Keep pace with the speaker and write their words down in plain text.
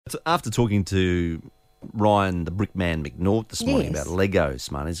After talking to Ryan, the Brickman McNaught this morning Yes. about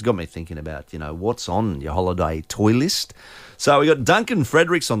Legos, man, it's got me thinking about, what's on your holiday toy list. So we got Duncan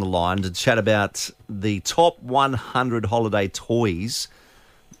Fredericks on the line to chat about the top 100 holiday toys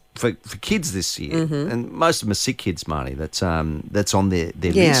for kids this year. And most of them are sick kids, Marnie. That's on their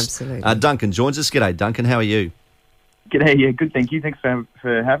list. Yeah, absolutely. Duncan joins us. G'day, Duncan. How are you? G'day, yeah, good, thank you. Thanks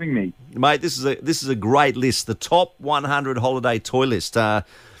for having me. Mate, this is a great list. The top 100 holiday toy list.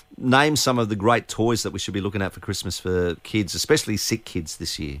 Name some of the great toys that we should be looking at for Christmas for kids, especially sick kids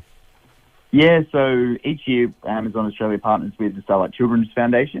this year. Yeah, so each year Amazon Australia partners with the Starlight Children's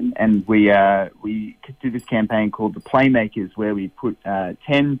Foundation, and we do this campaign called the Playmakers, where we put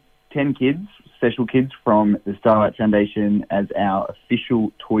 10 kids, special kids from the Starlight Foundation as our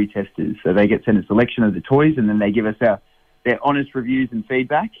official toy testers. So they get sent a selection of the toys, and then they give us their honest reviews and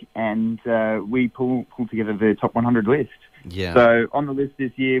feedback, and we pull together the top 100 list. Yeah. So on the list this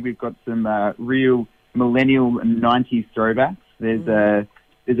year, we've got some real millennial and 90s throwbacks. There's a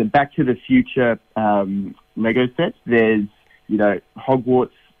Back to the Future Lego set. There's, Hogwarts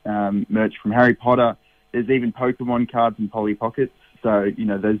merch from Harry Potter. There's even Pokemon cards and Polly Pockets. So,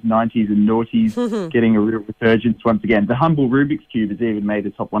 those 90s and noughties getting a real resurgence once again. The humble Rubik's Cube has even made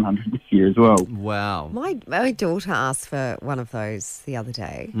the top 100 this year as well. Wow. My daughter asked for one of those the other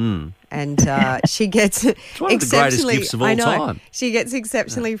day, Mm. and she gets one of the greatest gifts of all time. She gets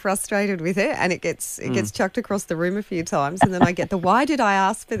exceptionally frustrated with it, and it gets chucked across the room a few times, and then I get the "Why did I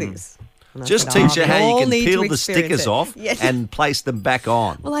ask for this?" And I Just said, teach her we how you all can need peel to the experience stickers it. off Yes. and place them back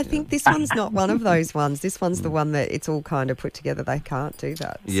on. Well, I think this one's not one of those ones. This one's the one that it's all kind of put together. They can't do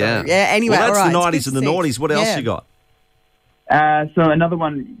that. Yeah. So, yeah. Anyway, well, that's all right, the it's 90s and good the to see. noughties. What else Yeah. you got? So another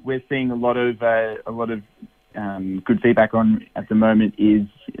one we're seeing a lot of good feedback on at the moment is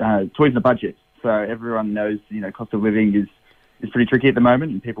toys on a budget. So everyone knows, cost of living is pretty tricky at the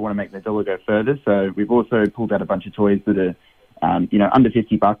moment, and people want to make their dollar go further. So we've also pulled out a bunch of toys that are, under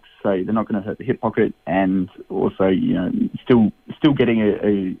 $50, so they're not going to hurt the hip pocket, and also, still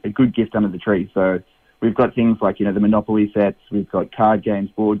getting a good gift under the tree. So we've got things like, the Monopoly sets. We've got card games,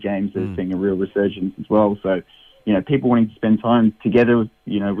 board games. There's seeing a real resurgence as well. So, people wanting to spend time together,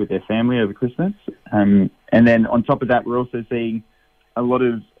 with their family over Christmas. And then on top of that, we're also seeing a lot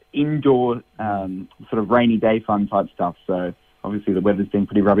of indoor sort of rainy day fun type stuff. So obviously the weather's been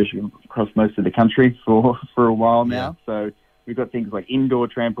pretty rubbish across most of the country for a while now. Yeah. So we've got things like indoor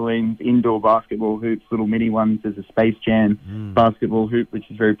trampolines, indoor basketball hoops, little mini ones. There's a Space Jam basketball hoop, which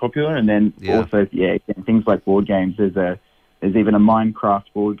is very popular. And then also, things like board games. There's even a Minecraft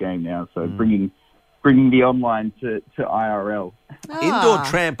board game now. So bringing the online to IRL. Indoor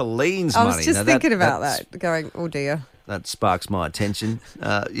trampolines, I was Money. just Now thinking about that, going, oh dear. That sparks my attention.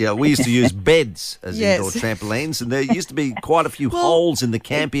 We used to use beds as indoor trampolines, and there used to be quite a few holes in the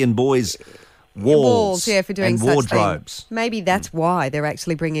Campion boys' walls for doing and such wardrobes. Things. Maybe that's why they're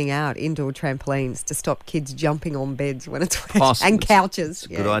actually bringing out indoor trampolines to stop kids jumping on beds when it's wet and couches.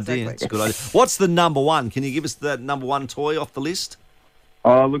 It's a good idea. It's a good idea. What's the number one? Can you give us the number one toy off the list?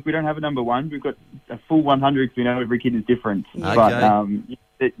 Oh, look, we don't have a number one. We've got a full 100 because we know every kid is different. Okay.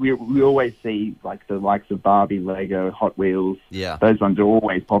 But we always see like the likes of Barbie, Lego, Hot Wheels. Yeah. Those ones are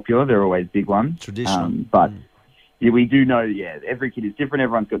always popular. They're always big ones. Traditional. We do know, every kid is different.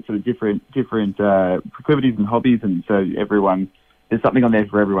 Everyone's got sort of different proclivities and hobbies. And so there's something on there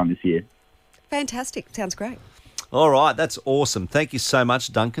for everyone this year. Fantastic. Sounds great. All right. That's awesome. Thank you so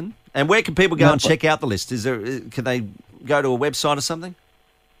much, Duncan. And where can people go and check out the list? Can they go to a website or something?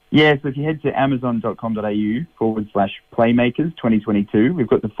 Yeah, so if you head to amazon.com.au/Playmakers 2022, we've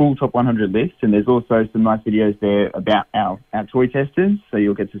got the full top 100 list, and there's also some nice videos there about our toy testers, so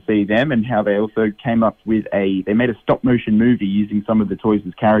you'll get to see them and how they also came up with they made a stop-motion movie using some of the toys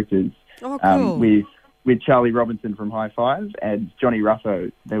as characters. Oh, cool. With Charlie Robinson from High Five and Johnny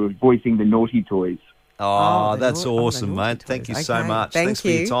Ruffo. They were voicing the naughty toys. Oh, that's awesome, mate. Thank you so much. Thanks for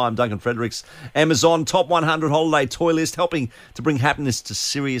your time. Duncan Fredericks, Amazon Top 100 Holiday Toy List, helping to bring happiness to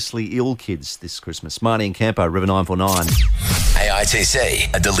seriously ill kids this Christmas. Marnie and Campo, River 949.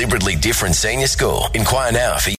 AITC, a deliberately different senior school. Inquire now for